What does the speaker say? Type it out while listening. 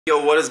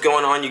Yo, what is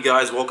going on, you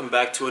guys? Welcome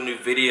back to a new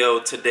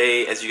video.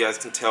 Today, as you guys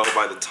can tell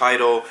by the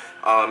title,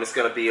 it's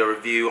going to be a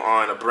review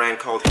on a brand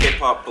called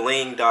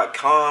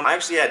hiphopbling.com. I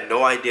actually had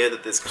no idea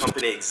that this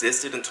company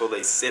existed until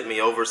they sent me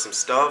over some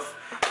stuff.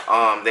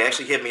 They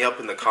actually hit me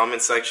up in the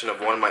comment section of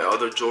one of my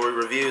other jewelry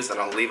reviews, and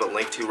I'll leave a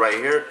link to right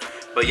here.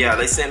 But yeah,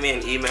 they sent me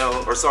an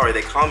email, or sorry,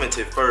 they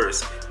commented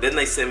first, then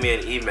they sent me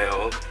an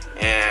email,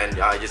 and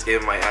I just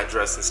gave them my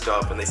address and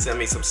stuff, and they sent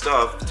me some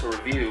stuff to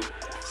review.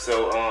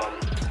 So,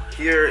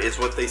 here is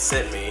what they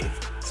sent me.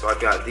 So I've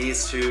got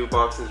these two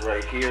boxes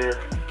right here,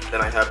 then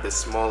I have this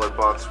smaller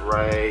box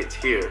right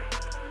here.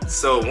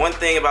 So one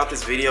thing about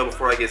this video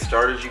before I get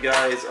started, you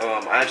guys,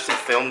 I actually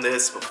filmed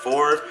this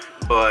before,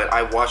 but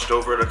I watched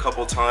over it a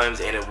couple times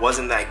and it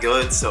wasn't that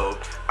good, so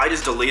I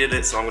just deleted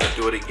it, so I'm gonna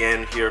do it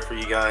again here for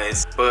you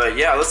guys. But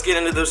yeah, let's get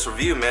into this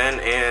review, man.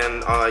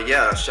 And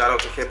yeah, shout out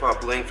to Hip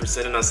Hop Bling for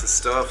sending us this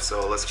stuff,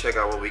 so let's check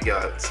out what we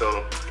got.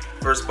 So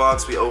first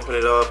box, we open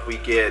it up, we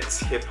get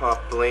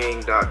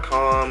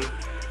hiphopbling.com.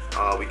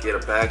 We get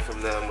a bag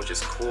from them, which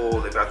is cool.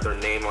 They got their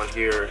name on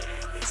here.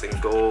 It's in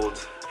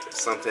gold. There's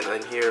something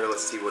in here.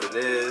 Let's see what it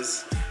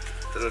is.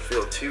 Doesn't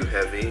feel too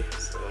heavy,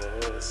 so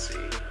let's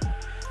see.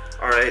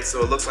 Alright,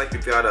 so it looks like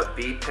we've got a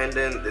B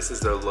pendant. This is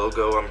their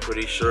logo, I'm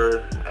pretty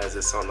sure, as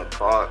it's on the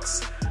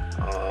box.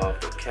 If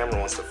the camera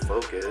wants to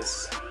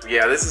focus.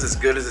 Yeah, this is as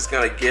good as it's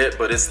gonna get,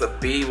 but it's the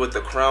B with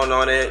the crown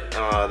on it.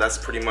 That's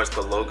pretty much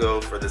the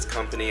logo for this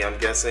company, I'm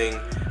guessing.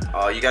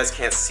 You guys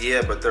can't see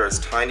it, but there's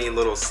tiny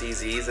little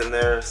CZs in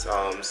there,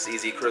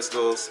 CZ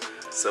crystals.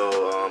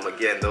 So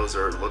again, those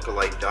are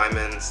look-alike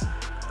diamonds.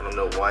 I don't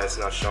know why it's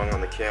not showing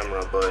on the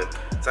camera, but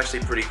it's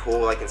actually pretty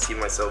cool. I can see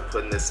myself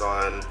putting this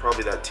on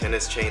probably that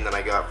tennis chain that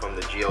I got from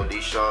the GLD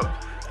shop.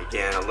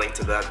 Again, a link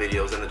to that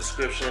video is in the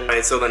description.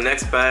 Alright, so the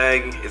next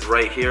bag is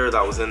right here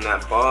that was in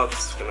that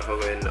box. I'm gonna go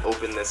ahead and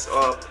open this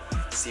up,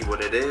 see what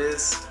it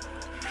is.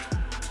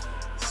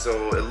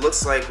 So it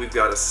looks like we've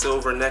got a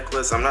silver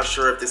necklace. I'm not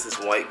sure if this is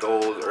white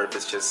gold or if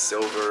it's just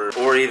silver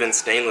or even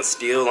stainless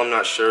steel. I'm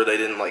not sure. They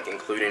didn't like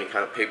include any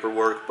kind of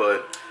paperwork,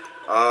 but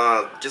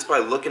just by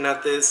looking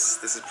at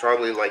this is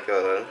probably like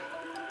a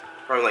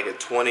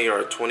 20 or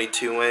a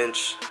 22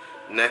 inch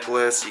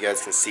necklace. You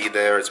guys can see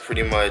there, it's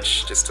pretty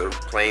much just a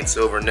plain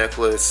silver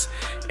necklace,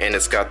 and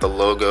it's got the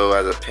logo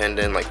as a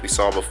pendant like we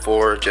saw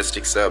before, just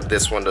except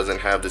this one doesn't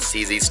have the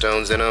CZ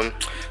stones in them.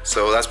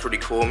 So that's pretty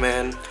cool,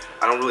 man.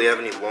 I don't really have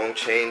any long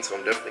chains, so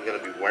I'm definitely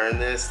gonna be wearing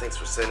this. Thanks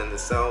for sending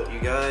this out, you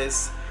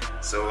guys.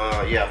 So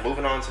yeah,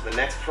 moving on to the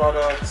next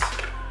product.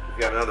 We've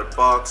got another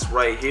box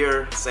right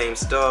here, same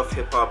stuff,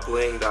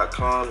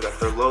 hiphopbling.com, got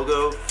their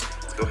logo.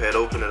 Let's go ahead and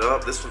open it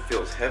up. This one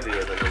feels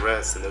heavier than the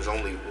rest, and there's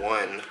only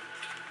one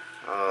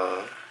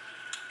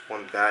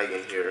bag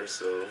in here,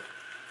 so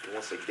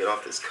once they get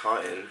off this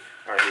cotton.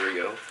 Alright, here we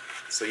go.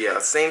 So yeah,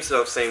 same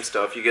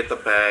stuff. You get the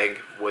bag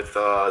with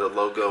the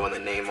logo and the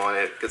name on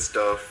it. Good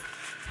stuff.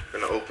 We're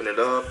gonna open it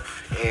up,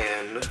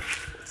 and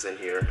what's in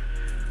here?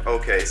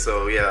 Okay,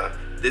 so yeah,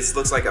 this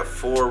looks like a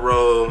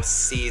 4-row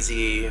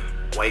CZ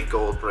white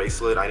gold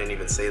bracelet. I didn't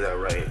even say that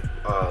right.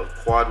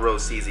 Quad row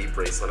CZ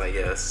bracelet, I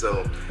guess.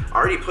 So I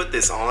already put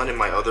this on in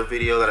my other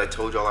video that I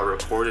told y'all I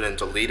recorded and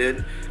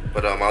deleted,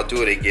 but I'll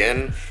do it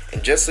again.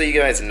 And just so you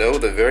guys know,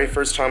 the very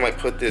first time I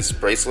put this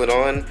bracelet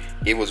on,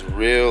 it was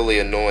really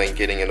annoying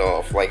getting it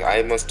off. Like,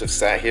 I must have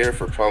sat here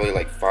for probably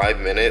like 5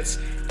 minutes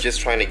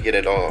just trying to get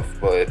it off.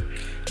 But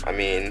I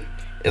mean,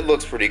 it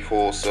looks pretty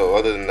cool, so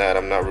other than that,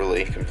 I'm not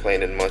really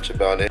complaining much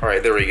about it.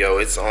 Alright, there we go,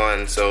 it's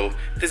on. So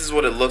this is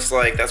what it looks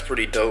like. That's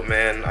pretty dope,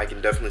 man. I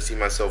can definitely see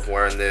myself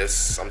wearing this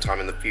sometime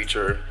in the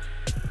future.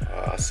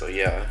 So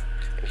yeah,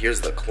 and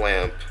here's the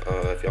clamp,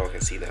 if y'all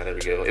can see that. There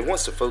we go. It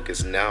wants to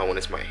focus now when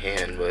it's my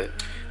hand, but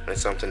when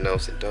it's something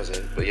else it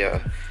doesn't. But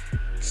yeah,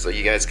 so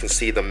you guys can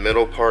see the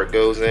middle part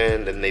goes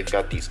in, then they've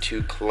got these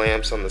two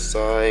clamps on the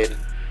side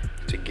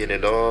to get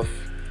it off.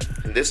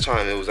 And this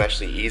time it was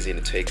actually easy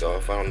to take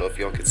off. I don't know if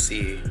y'all could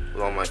see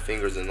with all my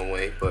fingers in the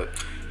way, but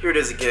here it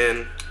is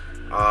again.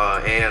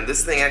 And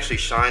this thing actually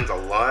shines a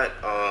lot.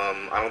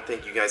 I don't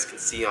think you guys can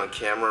see on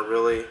camera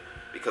really,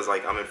 because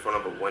like I'm in front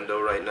of a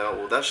window right now.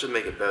 Well, that should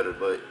make it better,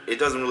 but it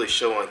doesn't really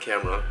show on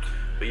camera.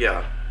 But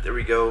yeah, there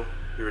we go.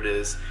 Here it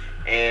is.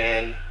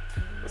 And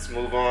let's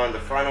move on. The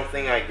final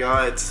thing I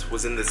got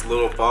was in this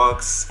little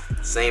box.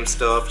 Same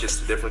stuff,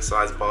 just a different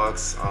size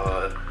box.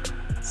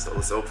 So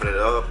let's open it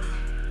up.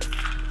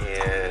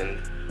 And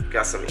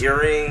got some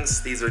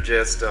earrings. These are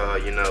just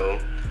you know,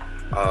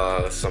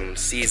 some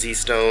CZ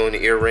stone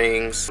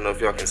earrings. I don't know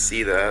if y'all can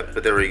see that,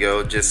 but there we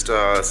go. Just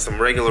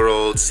some regular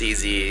old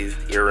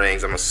CZ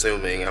earrings, I'm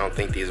assuming. I don't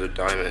think these are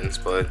diamonds,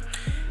 but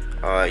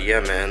yeah,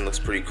 man, looks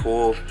pretty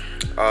cool.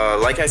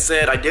 Like I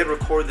said, I did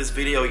record this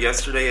video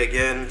yesterday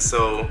again,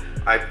 so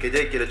I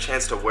did get a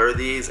chance to wear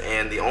these,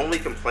 and the only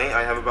complaint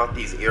I have about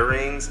these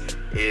earrings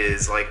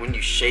is like when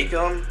you shake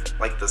them,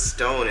 like the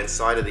stone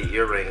inside of the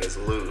earring is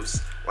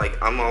loose. Like,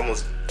 I'm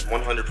almost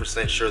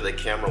 100% sure the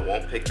camera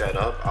won't pick that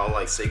up. I'll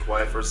like stay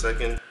quiet for a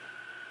second.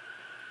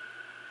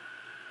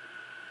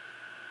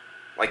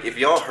 Like like, if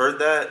y'all heard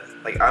that,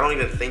 like, I don't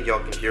even think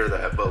y'all can hear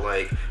that, but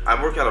like,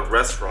 I work at a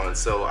restaurant,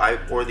 so I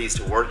wore these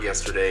to work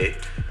yesterday,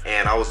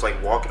 and I was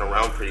like walking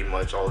around pretty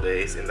much all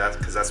day, and that's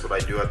because that's what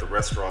I do at the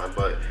restaurant.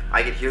 But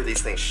I could hear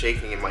these things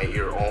shaking in my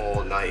ear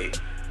all night.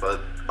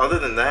 But other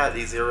than that,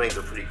 these earrings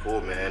are pretty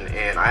cool, man.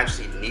 And I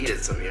actually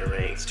needed some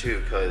earrings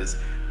too, because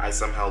I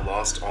somehow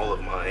lost all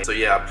of mine. So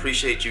yeah, I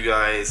appreciate you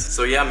guys.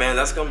 So yeah, man,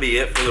 that's gonna be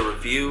it for the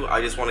review.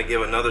 I just want to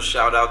give another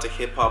shout out to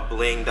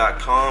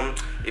hiphopbling.com.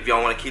 If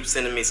y'all want to keep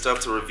sending me stuff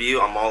to review,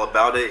 I'm all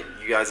about it.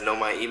 You guys know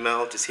my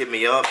email, just hit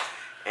me up.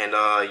 And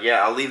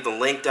yeah, I'll leave the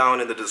link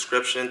down in the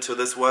description to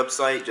this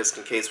website, just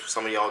in case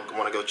some of y'all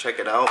want to go check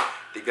it out.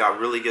 They've got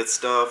really good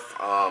stuff.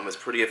 It's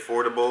pretty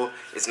affordable.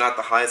 It's not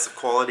the highest of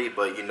quality,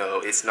 but you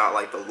know, it's not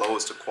like the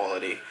lowest of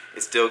quality.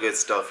 It's still good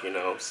stuff, you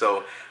know.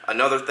 So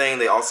another thing,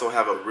 they also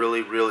have a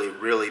really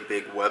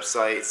big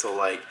website. So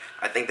like,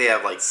 I think they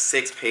have like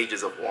 6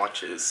 pages of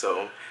watches.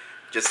 So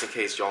just in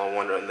case y'all are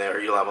wondering there,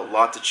 you'll have a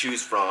lot to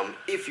choose from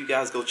if you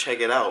guys go check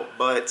it out.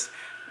 But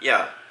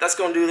yeah, that's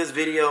gonna do this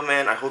video,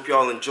 man. I hope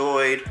y'all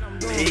enjoyed.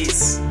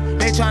 Peace.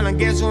 They tryna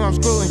guess who I'm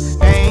screwing.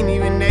 They ain't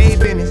even they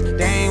business.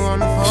 They ain't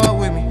wanna fall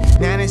with me.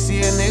 Now they see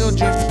a nigga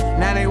drippin'.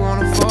 Now they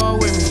wanna fall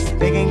with me.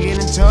 They can get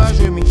in touch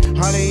with me.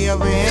 Hardly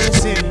ever in the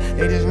city.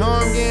 They just know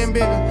I'm getting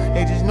bigger.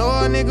 They just know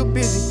a nigga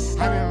busy.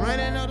 I been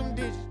running up them.